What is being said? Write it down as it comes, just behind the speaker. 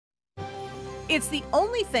It's the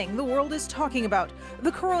only thing the world is talking about, the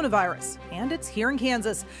coronavirus, and it's here in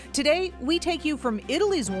Kansas. Today, we take you from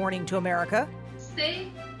Italy's warning to America, stay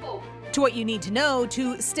home, to what you need to know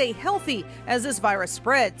to stay healthy as this virus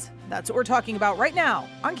spreads. That's what we're talking about right now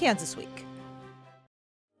on Kansas Week.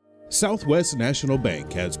 Southwest National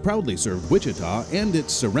Bank has proudly served Wichita and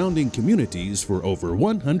its surrounding communities for over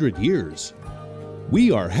 100 years.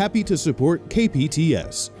 We are happy to support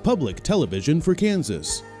KPTS, Public Television for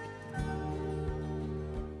Kansas.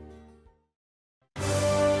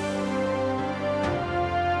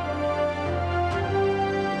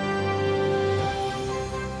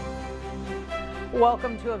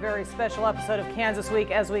 Welcome to a very special episode of Kansas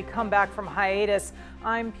Week as we come back from hiatus.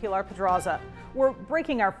 I'm Pilar Pedraza. We're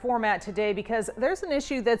breaking our format today because there's an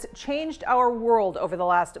issue that's changed our world over the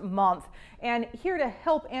last month. And here to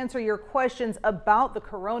help answer your questions about the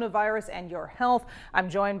coronavirus and your health,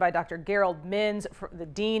 I'm joined by Dr. Gerald Minns, the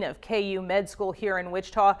Dean of KU Med School here in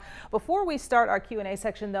Wichita. Before we start our Q&A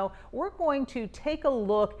section, though, we're going to take a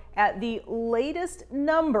look at the latest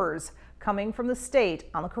numbers coming from the state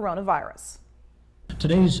on the coronavirus.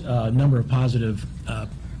 Today's number of positive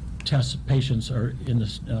test patients are in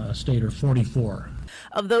the state are 44.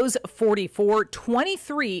 Of those 44,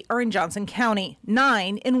 23 are in Johnson County,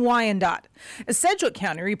 9 in Wyandotte. Sedgwick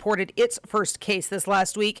County reported its first case this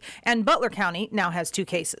last week, and Butler County now has 2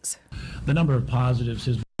 cases. The number of positives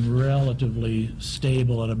has been relatively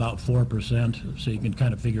stable at about 4%, so you can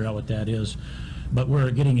kind of figure out what that is. But we're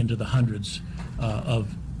getting into the hundreds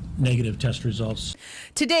of negative test results.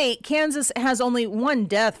 Today, Kansas has only 1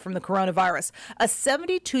 death from the coronavirus, a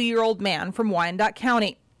 72-year-old man from Wyandotte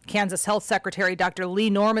County. Kansas Health Secretary Dr. Lee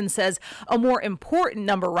Norman says a more important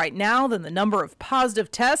number right now than the number of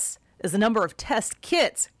positive tests is the number of test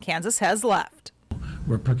kits Kansas has left.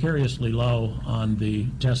 We're precariously low on the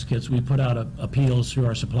test kits. We put out appeals through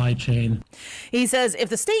our supply chain. He says if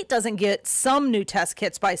the state doesn't get some new test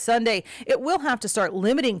kits by Sunday, it will have to start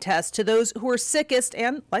limiting tests to those who are sickest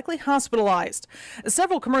and likely hospitalized.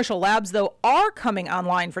 Several commercial labs, though, are coming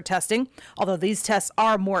online for testing, although these tests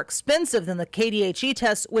are more expensive than the KDHE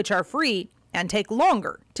tests, which are free and take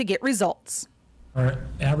longer to get results. Our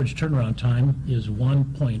average turnaround time is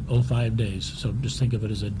 1.05 days, so just think of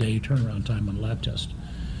it as a day turnaround time on a lab test.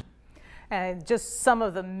 And just some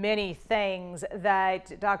of the many things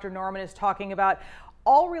that Dr. Norman is talking about,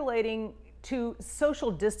 all relating to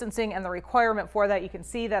social distancing and the requirement for that. You can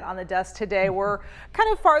see that on the desk today. We're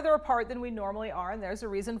kind of farther apart than we normally are, and there's a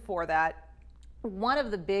reason for that. One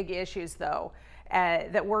of the big issues, though,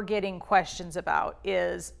 that we're getting questions about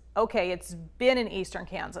is, okay, it's been in eastern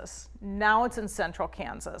Kansas. Now it's in central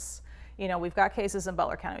Kansas. You know, we've got cases in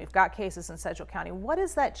Butler County. We've got cases in Sedgwick County. What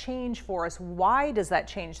does that change for us? Why does that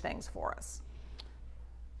change things for us?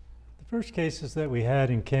 The first cases that we had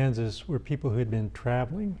in Kansas were people who had been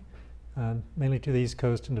traveling, mainly to the East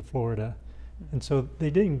Coast and to Florida. And so they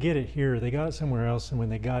didn't get it here. They got it somewhere else, and when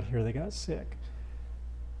they got here, they got sick.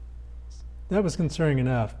 That was concerning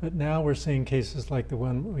enough, but now we're seeing cases like the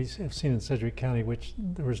one we have seen in Sedgwick County, which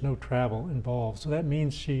there was no travel involved. So that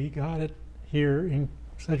means she got it here in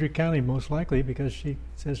Sedgwick County, most likely, because she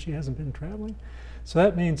says she hasn't been traveling. So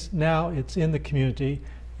that means now it's in the community,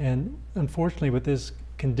 and unfortunately with this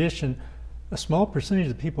condition, a small percentage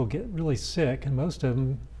of people get really sick, and most of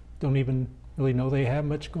them don't even really know they have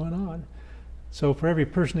much going on. So for every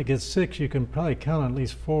person that gets sick, you can probably count on at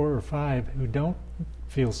least 4 or 5 who don't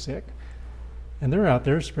feel sick. And they're out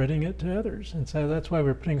there spreading it to others. And so that's why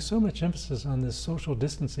we're putting so much emphasis on this social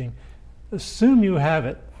distancing. Assume you have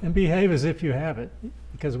it and behave as if you have it,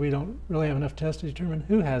 because we don't really have enough tests to determine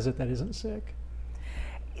who has it that isn't sick.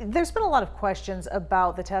 There's been a lot of questions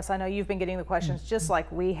about the tests. I know you've been getting the questions just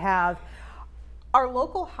like we have. Are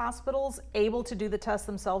local hospitals able to do the tests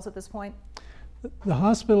themselves at this point? The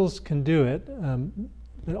hospitals can do it,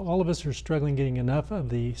 but all of us are struggling getting enough of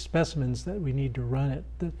the specimens that we need to run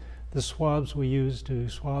it. The swabs we use to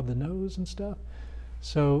swab the nose and stuff.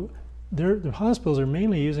 So the hospitals are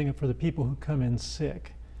mainly using it for the people who come in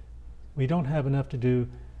sick. We don't have enough to do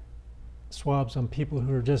swabs on people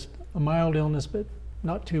who are just a mild illness but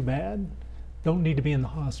not too bad, don't need to be in the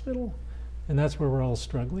hospital, and that's where we're all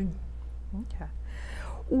struggling. Okay.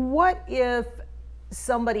 What if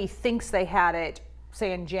somebody thinks they had it,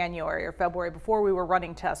 say in January or February, before we were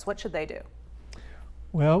running tests? What should they do?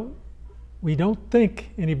 Well, we don't think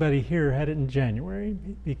anybody here had it in January,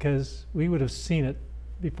 because we would have seen it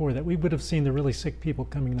before that. We would have seen the really sick people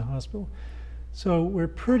coming to the hospital. So we're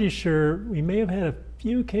pretty sure we may have had a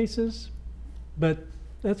few cases, but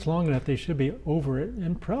that's long enough. They should be over it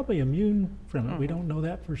and probably immune from it. We don't know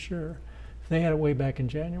that for sure. If they had it way back in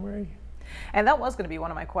January. And that was going to be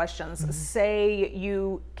one of my questions. Say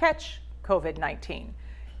you catch COVID-19,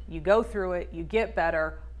 you go through it, you get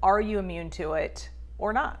better. Are you immune to it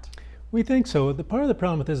or not? We think so. The part of the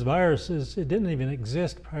problem with this virus is it didn't even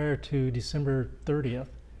exist prior to December 30th.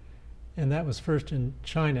 And that was first in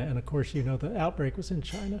China. And of course, you know, the outbreak was in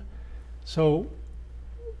China. So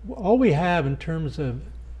all we have in terms of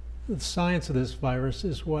the science of this virus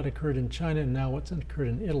is what occurred in China and now what's occurred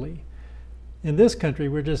in Italy. In this country,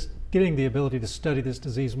 we're just getting the ability to study this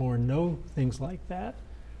disease more and know things like that.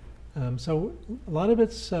 So a lot of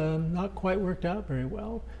it's not quite worked out very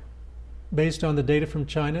well. Based on the data from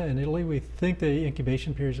China and Italy, we think the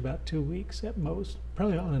incubation period is about 2 weeks at most,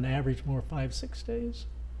 probably on an average more 5-6 days.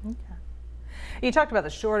 Okay. You talked about the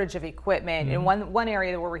shortage of equipment, and one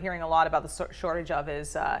area where we're hearing a lot about the shortage of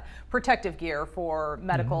is protective gear for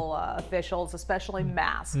medical officials, especially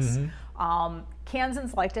masks.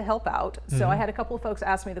 Kansans like to help out, so I had a couple of folks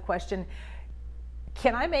ask me the question,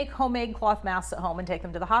 can I make homemade cloth masks at home and take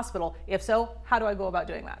them to the hospital? If so, how do I go about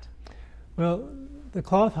doing that? Well, the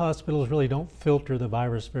cloth hospitals really don't filter the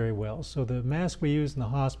virus very well, so the mask we use in the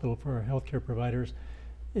hospital for our healthcare providers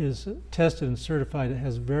is tested and certified. It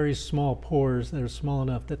has very small pores that are small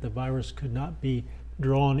enough that the virus could not be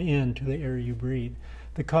drawn into the air you breathe.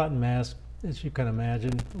 The cotton mask, as you can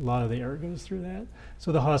imagine, a lot of the air goes through that.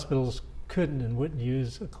 So the hospitals couldn't and wouldn't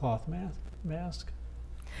use a cloth mask.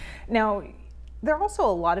 Now, there are also a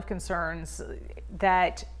lot of concerns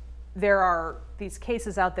that there are these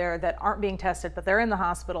cases out there that aren't being tested, but they're in the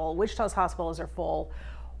hospital. Wichita's hospitals are full.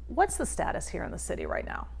 What's the status here in the city right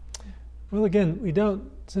now? Well, again,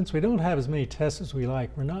 since we don't have as many tests as we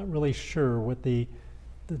like, we're not really sure what the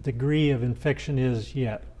degree of infection is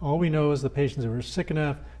yet. All we know is the patients who are sick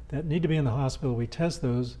enough that need to be in the hospital, we test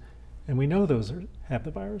those, and we know those have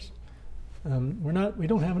the virus. We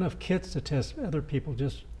don't have enough kits to test other people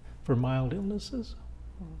just for mild illnesses.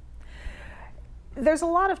 There's a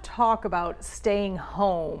lot of talk about staying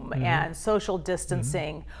home and social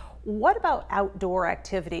distancing. What about outdoor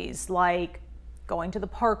activities like going to the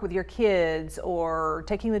park with your kids or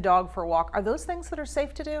taking the dog for a walk? Are those things that are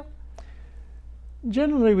safe to do?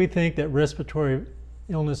 Generally, we think that respiratory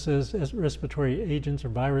illnesses, as respiratory agents or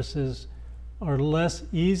viruses, are less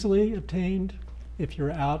easily obtained if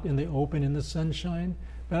you're out in the open in the sunshine.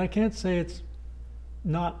 But I can't say it's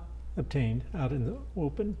not obtained out in the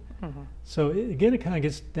open. So again, it kind of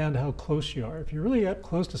gets down to how close you are. If you're really up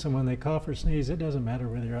close to someone, they cough or sneeze, it doesn't matter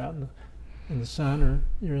whether you're out in the sun or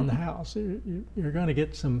you're in the house. You're going to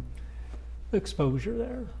get some exposure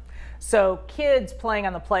there. So kids playing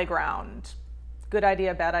on the playground, good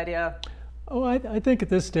idea, bad idea? Oh, I think at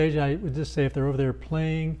this stage I would just say if they're over there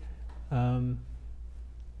playing,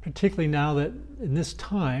 particularly now that in this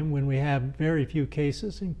time when we have very few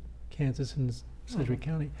cases in Kansas and Sedgwick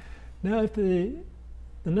County. Now if the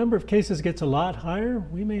number of cases gets a lot higher,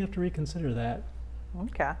 we may have to reconsider that.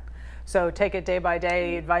 Okay. So take it day by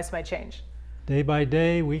day, advice might change. Day by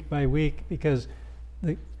day, week by week, because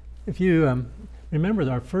if you remember,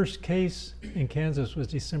 our first case in Kansas was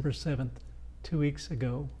December 7th, 2 weeks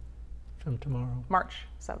ago from tomorrow. March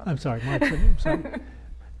 7th. I'm sorry, March 7th. Sorry.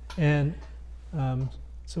 And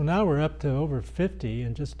so now we're up to over 50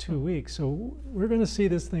 in just 2 weeks. So we're going to see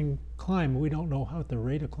this thing climb. We don't know how the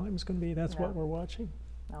rate of climb is going to be. That's what we're watching.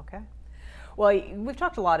 Okay. Well, we've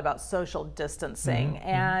talked a lot about social distancing,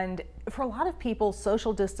 and for a lot of people,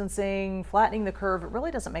 social distancing, flattening the curve, it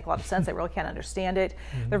really doesn't make a lot of sense. They really can't understand it.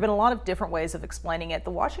 There have been a lot of different ways of explaining it.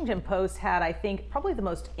 The Washington Post had, I think, probably the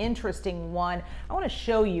most interesting one. I want to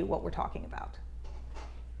show you what we're talking about.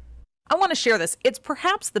 I want to share this. It's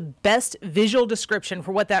perhaps the best visual description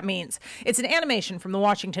for what that means. It's an animation from the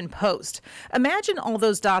Washington Post. Imagine all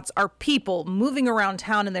those dots are people moving around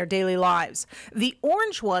town in their daily lives. The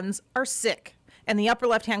orange ones are sick. In the upper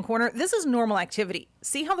left-hand corner, this is normal activity.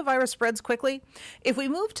 See how the virus spreads quickly? If we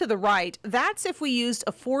move to the right, that's if we used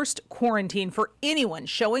a forced quarantine for anyone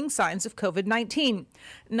showing signs of COVID-19.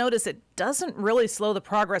 Notice it doesn't really slow the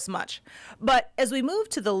progress much. But as we move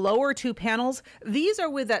to the lower two panels, these are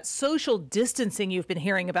with that social distancing you've been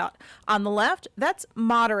hearing about. On the left, that's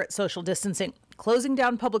moderate social distancing, closing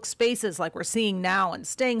down public spaces like we're seeing now and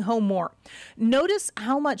staying home more. Notice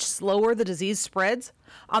how much slower the disease spreads.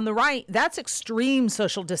 On the right, that's extreme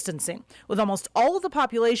social distancing, with almost all of the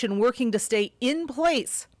population working to stay in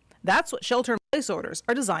place. That's what shelter-in-place orders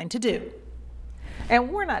are designed to do.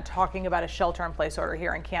 And we're not talking about a shelter-in-place order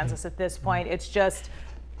here in Kansas at this point. It's just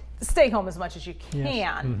stay home as much as you can.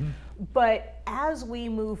 Yes. But as we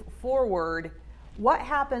move forward, what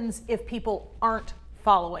happens if people aren't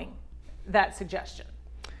following that suggestion?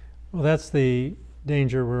 Well, that's the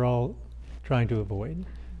danger we're all trying to avoid.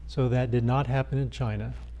 So that did not happen in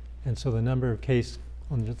China. And so the number of cases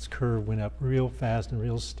on this curve went up real fast and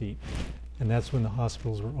real steep. And that's when the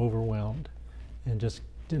hospitals were overwhelmed and just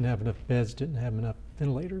didn't have enough beds, didn't have enough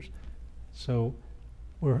ventilators. So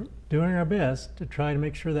we're doing our best to try to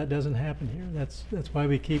make sure that doesn't happen here. That's why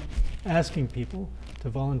we keep asking people to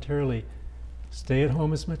voluntarily stay at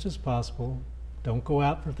home as much as possible. Don't go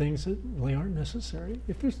out for things that really aren't necessary.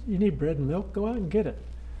 If you need bread and milk, go out and get it.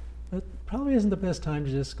 But probably isn't the best time to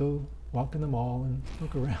just go walk in the mall and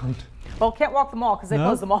look around. Well, can't walk the mall because they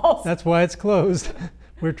close the malls. That's why it's closed.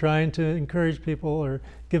 We're trying to encourage people or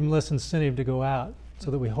give them less incentive to go out so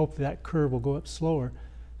that we hope that curve will go up slower.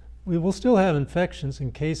 We will still have infections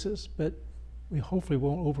and cases, but we hopefully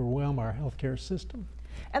won't overwhelm our healthcare system.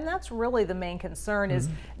 And that's really the main concern, is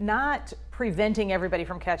not preventing everybody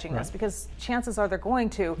from catching this, because chances are they're going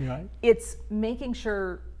to. Right. It's making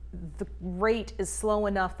sure the rate is slow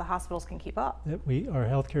enough the hospitals can keep up. That our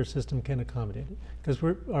healthcare system can accommodate it, because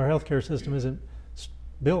our healthcare system isn't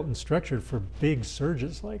built and structured for big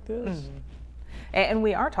surges like this. And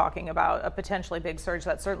we are talking about a potentially big surge.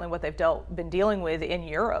 That's certainly what they've been dealing with in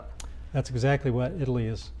Europe. That's exactly what Italy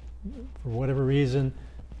is. For whatever reason,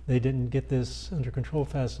 they didn't get this under control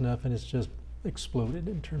fast enough, and it's just exploded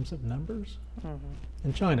in terms of numbers.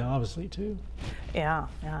 And China, obviously, too. Yeah,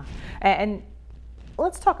 yeah. And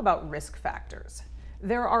let's talk about risk factors.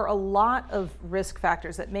 There are a lot of risk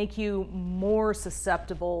factors that make you more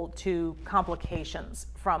susceptible to complications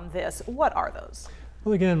from this. What are those?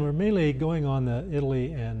 Well, again, we're mainly going on the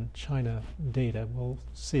Italy and China data. We'll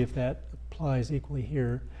see if that applies equally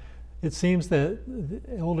here. It seems that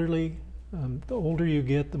the elderly, the older you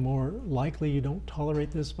get, the more likely you don't tolerate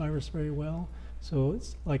this virus very well. So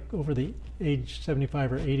it's like over the age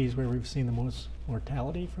 75 or 80s where we've seen the most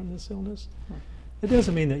mortality from this illness. It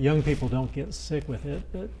doesn't mean that young people don't get sick with it,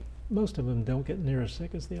 but most of them don't get near as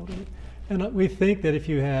sick as the elderly. And we think that if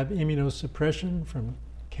you have immunosuppression from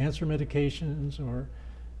cancer medications, or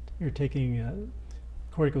you're taking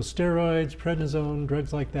corticosteroids, prednisone,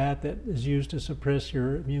 drugs like that, that is used to suppress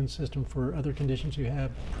your immune system for other conditions you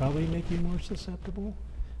have, probably make you more susceptible,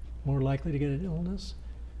 more likely to get an illness.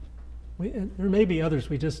 And there may be others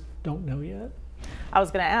we just don't know yet. I was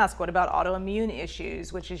going to ask, what about autoimmune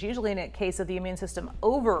issues, which is usually in a case of the immune system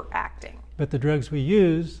overacting? But the drugs we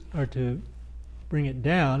use are to bring it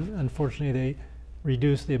down. Unfortunately, they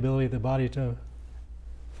reduce the ability of the body to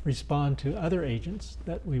respond to other agents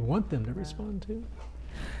that we want them to respond to.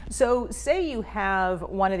 So say you have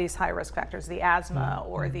one of these high risk factors, the asthma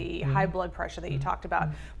or the high blood pressure that you talked about,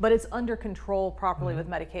 but it's under control properly with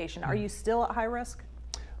medication. Are you still at high risk?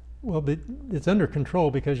 Well, it's under control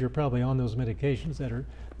because you're probably on those medications that are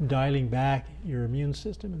dialing back your immune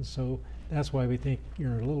system, and so that's why we think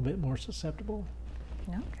you're a little bit more susceptible.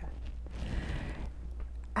 Okay.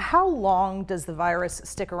 How long does the virus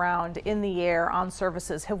stick around in the air on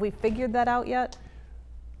surfaces? Have we figured that out yet?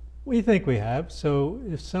 We think we have. So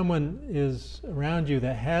if someone is around you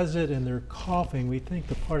that has it and they're coughing, we think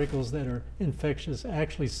the particles that are infectious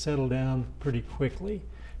actually settle down pretty quickly.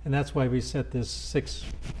 And that's why we set this 6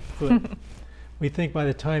 foot. We think by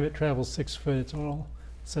the time it travels 6 foot, it's all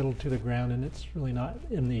settled to the ground and it's really not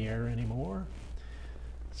in the air anymore.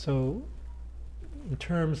 So in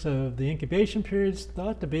terms of the incubation periods,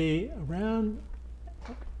 thought to be around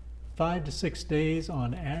 5 to 6 days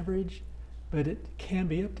on average, but it can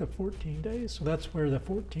be up to 14 days. So that's where the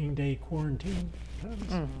 14-day quarantine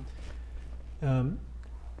comes.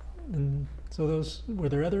 And so were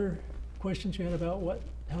there other questions you had about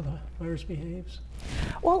how the virus behaves?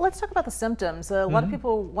 Well, let's talk about the symptoms. A lot of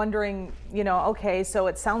people wondering, okay, so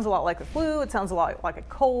it sounds a lot like the flu, it sounds a lot like a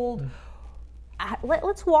cold.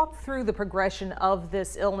 Let's walk through the progression of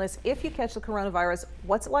this illness. If you catch the coronavirus,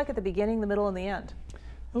 what's it like at the beginning, the middle, and the end?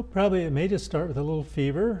 Well, probably it may just start with a little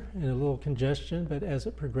fever and a little congestion, but as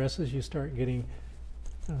it progresses, you start getting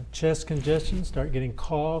chest congestion, start getting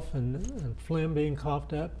cough and phlegm being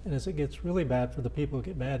coughed up, and as it gets really bad for the people who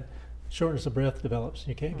get bad, shortness of breath develops and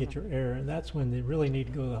you can't get your air, and that's when they really need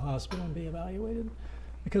to go to the hospital and be evaluated,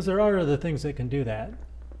 because there are other things that can do that.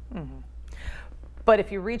 But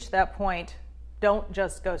if you reach that point, don't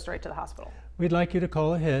just go straight to the hospital. We'd like you to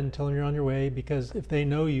call ahead and tell them you're on your way, because if they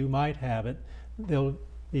know you might have it, they'll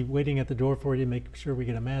be waiting at the door for you to make sure we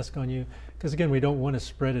get a mask on you, because again, we don't want to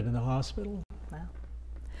spread it in the hospital.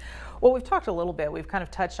 Well, we've talked a little bit, we've kind of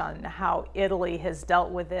touched on how Italy has dealt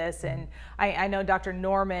with this, and I know Dr.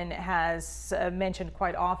 Norman has mentioned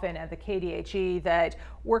quite often at the KDHE that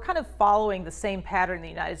we're kind of following the same pattern in the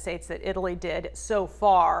United States that Italy did so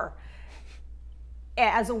far,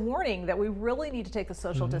 as a warning that we really need to take the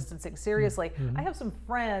social distancing seriously. I have some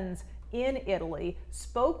friends in Italy,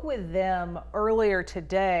 spoke with them earlier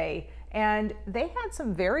today, and they had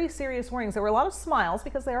some very serious warnings. There were a lot of smiles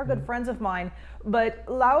because they are good friends of mine, but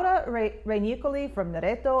Laura Reinicoli from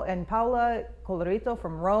Nereto and Paola Colorito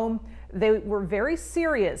from Rome, they were very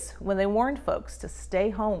serious when they warned folks to stay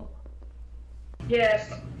home.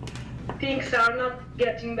 Yes, things are not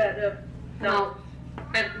getting better now.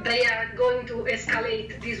 And they are going to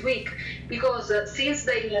escalate this week because since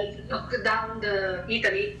they locked down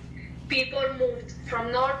Italy, people moved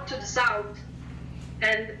from north to the south,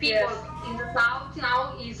 and people in the south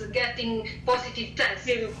now is getting positive tests.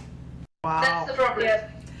 Wow. That's the problem.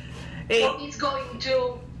 Hey. So it's going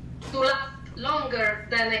to last longer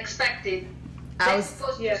than expected. They're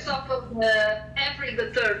supposed to suffer April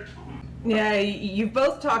the 3rd. Yeah, you've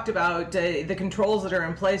both talked about the controls that are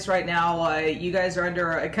in place right now. You guys are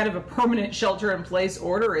under a kind of a permanent shelter-in-place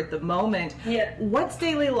order at the moment. Yeah. What's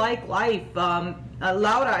daily life? Laura,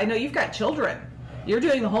 I know you've got children. You're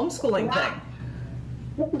doing the homeschooling thing.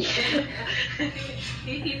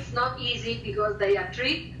 It's not easy because they are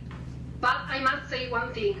 3, but I must say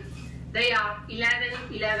one thing. They are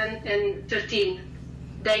 11, and 13.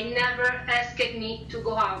 They never asked me to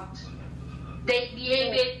go out. They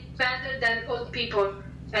behave better than old people,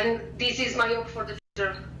 and this is my hope for the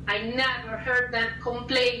future. I never heard them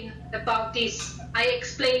complain about this. I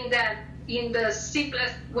explained them in the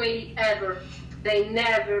simplest way ever. They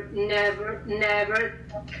never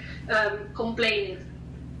complained.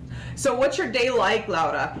 So what's your day like,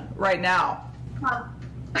 Laura, right now?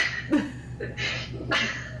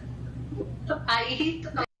 I eat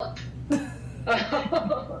a lot.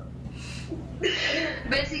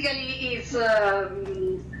 Basically, it's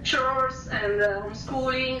chores and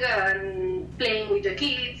homeschooling and playing with the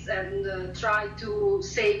kids and try to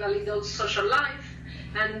save a little social life.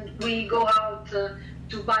 And we go out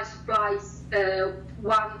to buy supplies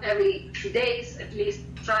one every 3 days, at least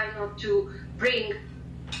try not to bring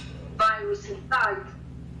virus inside.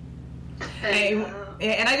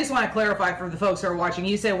 And I just want to clarify for the folks who are watching,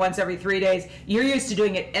 you say once every 3 days. You're used to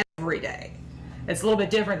doing it every day. It's a little bit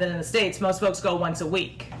different than in the States. Most folks go once a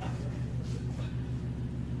week.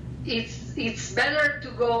 It's better to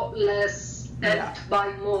go less and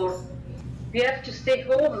buy more. We have to stay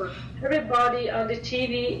home. Everybody on the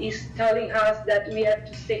TV is telling us that we have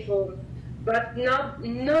to stay home, but not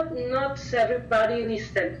everybody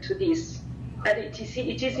listens to this. And it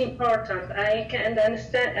is important. I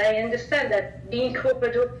understand that being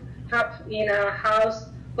cooped up in a house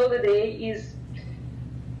all the day is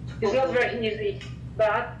not very easy,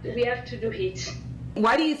 but we have to do it.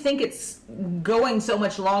 Why do you think it's going so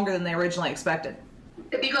much longer than they originally expected?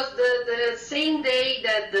 Because the same day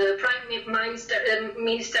that the Prime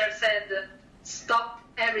Minister said stop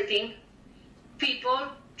everything,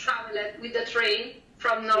 people traveled with the train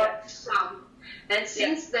from north to south. And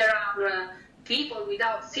since there are people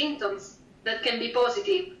without symptoms that can be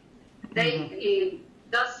positive, they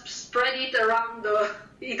just spread it around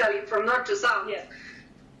Italy from north to south. Yeah.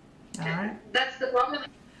 All right. That's the problem.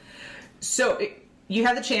 So you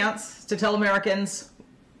have the chance to tell Americans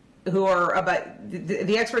who are about,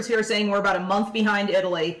 the experts here are saying we're about a month behind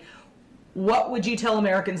Italy. What would you tell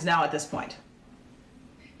Americans now at this point?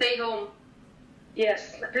 Stay home.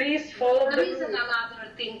 Yes, please follow the rules. There is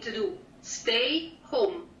another thing to do. Stay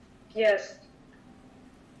home. Yes.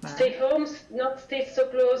 Stay home, not stay so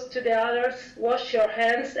close to the others, wash your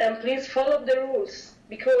hands, and please follow the rules.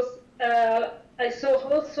 Because I saw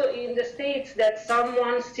also in the States that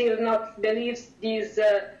someone still not believes this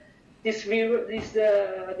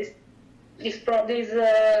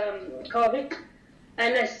COVID,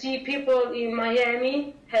 and I see people in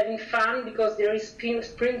Miami having fun because there is spring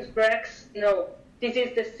breaks. No, this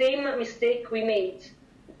is the same mistake we made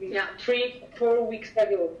 3-4 weeks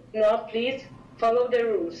ago. No, please follow the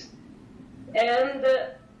rules, and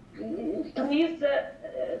please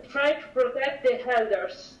try to protect the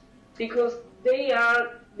elders because they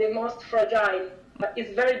are the most fragile.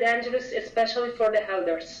 It's very dangerous, especially for the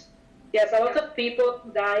elders. Yes, a lot of people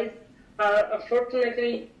who die are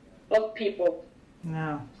unfortunately old people.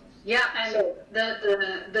 No. Yeah, and so,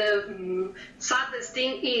 the saddest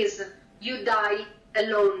thing is you die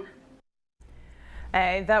alone.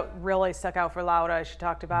 That really stuck out for Laura. She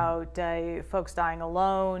talked about folks dying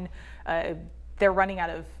alone. They're running out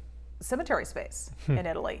of cemetery space in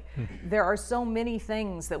Italy. There are so many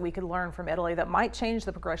things that we could learn from Italy that might change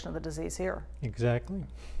the progression of the disease here. Exactly.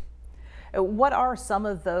 What are some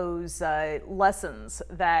of those lessons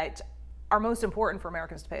that are most important for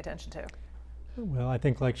Americans to pay attention to? Well, I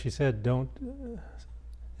think, like she said, don't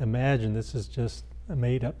imagine this is just a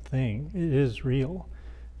made-up thing. It is real.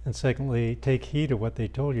 And secondly, take heed of what they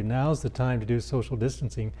told you. Now's the time to do social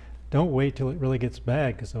distancing. Don't wait till it really gets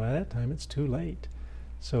bad, because by that time it's too late.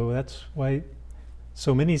 So that's why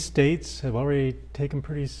so many states have already taken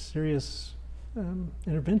pretty serious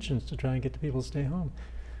interventions to try and get the people to stay home.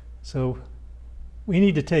 So we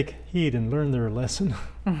need to take heed and learn their lesson.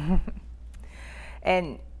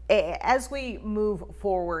 And as we move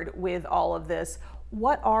forward with all of this,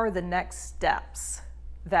 what are the next steps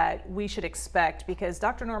that we should expect? Because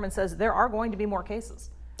Dr. Norman says there are going to be more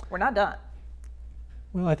cases. We're not done.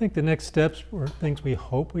 Well, I think the next steps are things we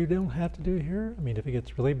hope we don't have to do here. I mean, if it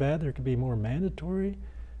gets really bad, there could be more mandatory.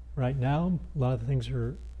 Right now, a lot of the things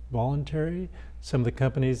are voluntary. Some of the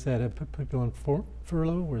companies that have put people on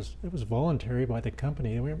furlough, it was voluntary by the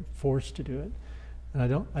company. They weren't forced to do it.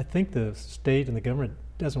 And I think the state and the government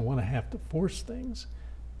doesn't want to have to force things.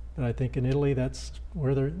 But I think in Italy, that's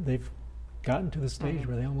where they've gotten to the stage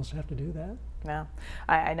where they almost have to do that. Yeah,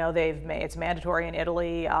 I know it's mandatory in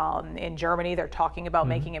Italy. In Germany, they're talking about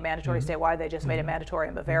making it mandatory statewide. They just made it mandatory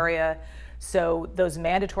in Bavaria. So those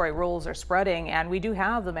mandatory rules are spreading, and we do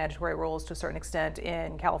have the mandatory rules to a certain extent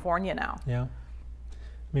in California now. Yeah, I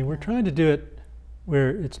mean, we're trying to do it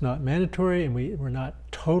where it's not mandatory, and we're not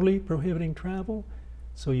totally prohibiting travel.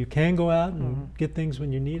 So you can go out and get things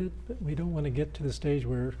when you need it, but we don't want to get to the stage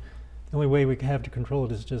where the only way we have to control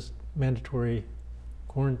it is just mandatory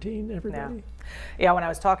quarantine everybody. Yeah, when I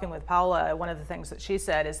was talking with Paula, one of the things that she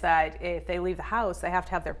said is that if they leave the house, they have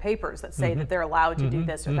to have their papers that say that they're allowed to do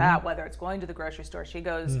this or that, whether it's going to the grocery store. She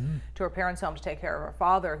goes to her parents' home to take care of her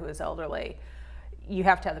father, who is elderly. You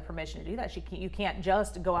have to have the permission to do that. You can't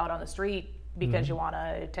just go out on the street because you want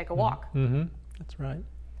to take a walk. That's right.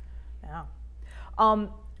 Yeah.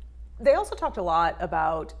 They also talked a lot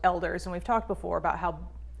about elders, and we've talked before about how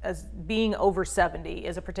as being over 70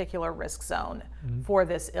 is a particular risk zone for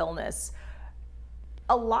this illness.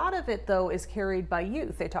 A lot of it, though, is carried by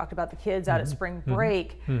youth. They talked about the kids out at spring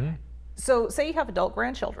break. So say you have adult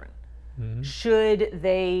grandchildren. Should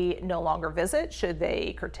they no longer visit? Should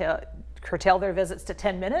they curtail their visits to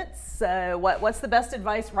 10 minutes? What's the best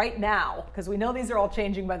advice right now? Because we know these are all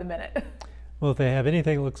changing by the minute. Well, if they have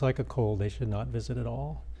anything that looks like a cold, they should not visit at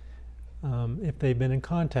all. If they've been in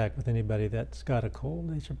contact with anybody that's got a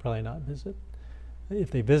cold, they should probably not visit.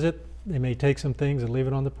 If they visit, they may take some things and leave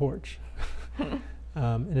it on the porch.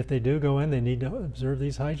 And if they do go in, they need to observe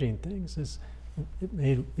these hygiene things. It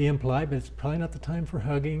may be implied, but it's probably not the time for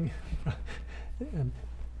hugging.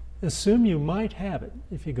 Assume you might have it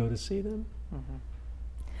if you go to see them.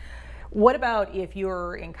 What about if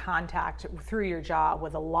you're in contact through your job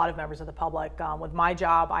with a lot of members of the public? With my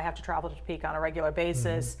job, I have to travel to Topeka on a regular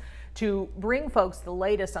basis to bring folks the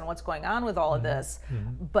latest on what's going on with all of this.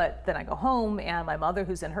 But then I go home, and my mother,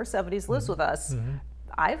 who's in her 70s, lives with us.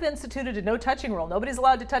 I've instituted a no touching rule. Nobody's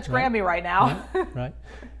allowed to touch Grammy right now. Right.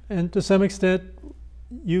 And to some extent,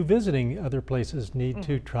 you visiting other places need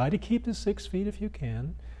to try to keep the 6 feet if you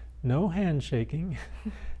can. No handshaking.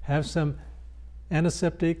 Have some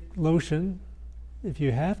antiseptic lotion if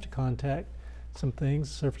you have to contact some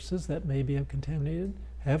things, surfaces that may be contaminated.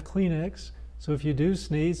 Have Kleenex. So if you do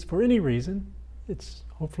sneeze for any reason, it's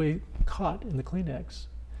hopefully caught in the Kleenex.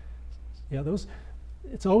 Yeah,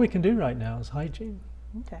 it's all we can do right now is hygiene.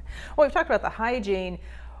 Okay. Well, we've talked about the hygiene,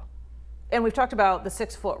 and we've talked about the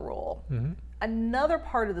 6-foot rule. Another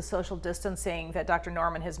part of the social distancing that Dr.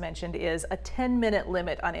 Norman has mentioned is a 10-minute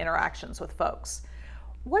limit on interactions with folks.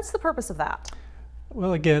 What's the purpose of that?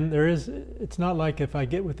 Well, again, it's not like if I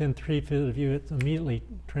get within 3 feet of you, it immediately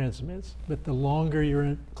transmits. But the longer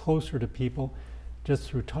you're closer to people, just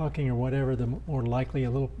through talking or whatever, the more likely a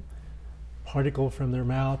little particle from their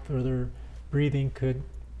mouth or their breathing could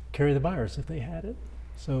carry the virus if they had it.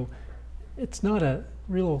 So it's not a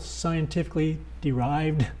real scientifically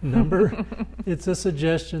derived number. It's a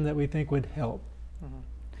suggestion that we think would help.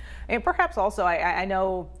 And perhaps also, I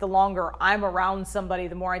know the longer I'm around somebody,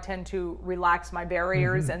 the more I tend to relax my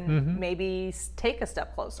barriers and maybe take a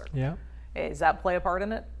step closer. Yeah. Does that play a part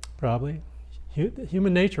in it? Probably.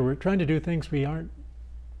 Human nature, we're trying to do things we aren't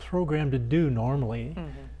programmed to do normally.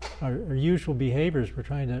 Our usual behaviors, we're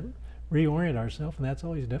trying to reorient ourselves, and that's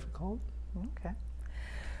always difficult. Okay.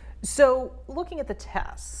 So looking at the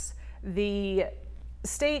tests, the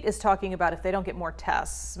state is talking about if they don't get more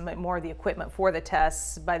tests, more of the equipment for the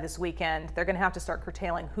tests by this weekend, they're going to have to start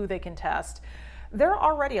curtailing who they can test. There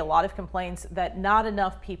are already a lot of complaints that not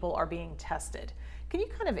enough people are being tested. Can you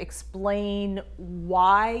kind of explain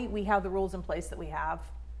why we have the rules in place that we have?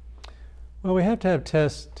 Well, we have to have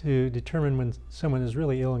tests to determine when someone is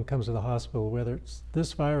really ill and comes to the hospital, whether it's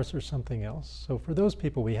this virus or something else. So for those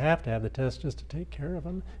people, we have to have the test just to take care of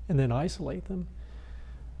them and then isolate them.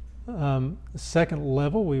 Second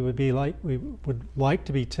level, we would like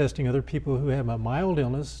to be testing other people who have a mild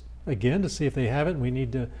illness, again, to see if they have it and we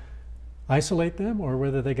need to isolate them, or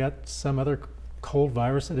whether they got some other cold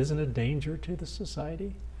virus that isn't a danger to the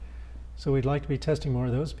society. So we'd like to be testing more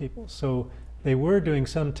of those people. So they were doing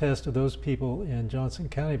some tests of those people in Johnson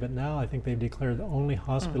County, but now I think they've declared that only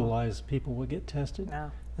hospitalized people will get tested.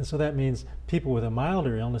 No. And so that means people with a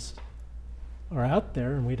milder illness are out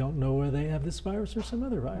there, and we don't know whether they have this virus or some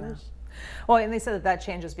other virus. No. Well, and they said that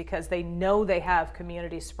changes because they know they have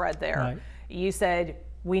community spread there. Right. You said,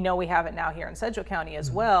 we know we have it now here in Sedgwick County as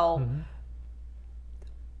well.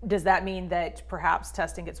 Does that mean that perhaps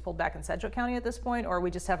testing gets pulled back in Sedgwick County at this point, or we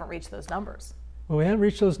just haven't reached those numbers? Well, we haven't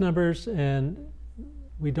reached those numbers, and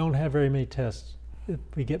we don't have very many tests. If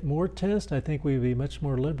we get more tests, I think we'd be much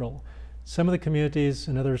more liberal. Some of the communities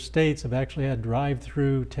in other states have actually had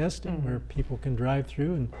drive-through testing where people can drive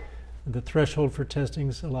through, and the threshold for testing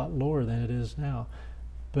is a lot lower than it is now.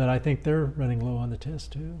 But I think they're running low on the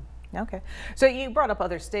test too. Okay. So you brought up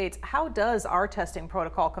other states. How does our testing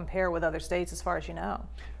protocol compare with other states as far as you know?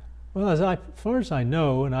 Well, as far as I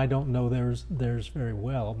know, and I don't know theirs very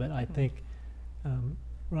well, but I think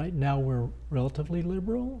right now we're relatively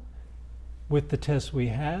liberal with the tests we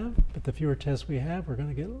have, but the fewer tests we have, we're going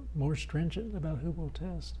to get more stringent about who will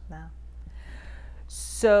test. No.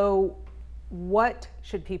 So what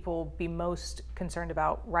should people be most concerned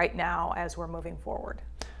about right now as we're moving forward?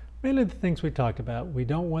 Mainly the things we talked about. We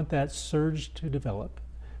don't want that surge to develop,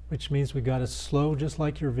 which means we got to slow, just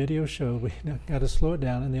like your video showed, we got to slow it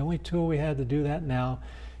down. And the only tool we have to do that now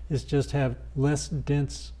is just have less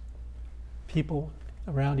dense people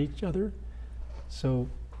around each other. So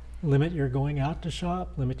limit your going out to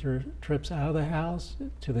shop, limit your trips out of the house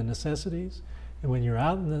to the necessities. And when you're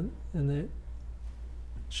out in the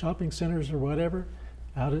shopping centers or whatever,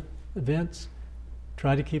 out at events,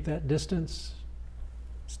 try to keep that distance.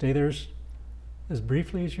 Stay there as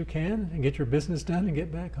briefly as you can and get your business done and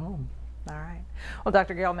get back home. All right. Well,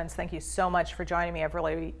 Dr. Gelmans, thank you so much for joining me. I've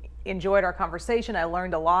really enjoyed our conversation. I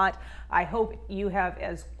learned a lot. I hope you have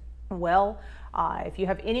as well. If you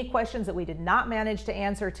have any questions that we did not manage to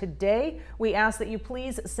answer today, we ask that you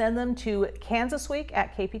please send them to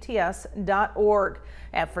kansasweek@kpts.org.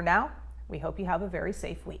 And for now, we hope you have a very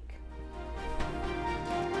safe week.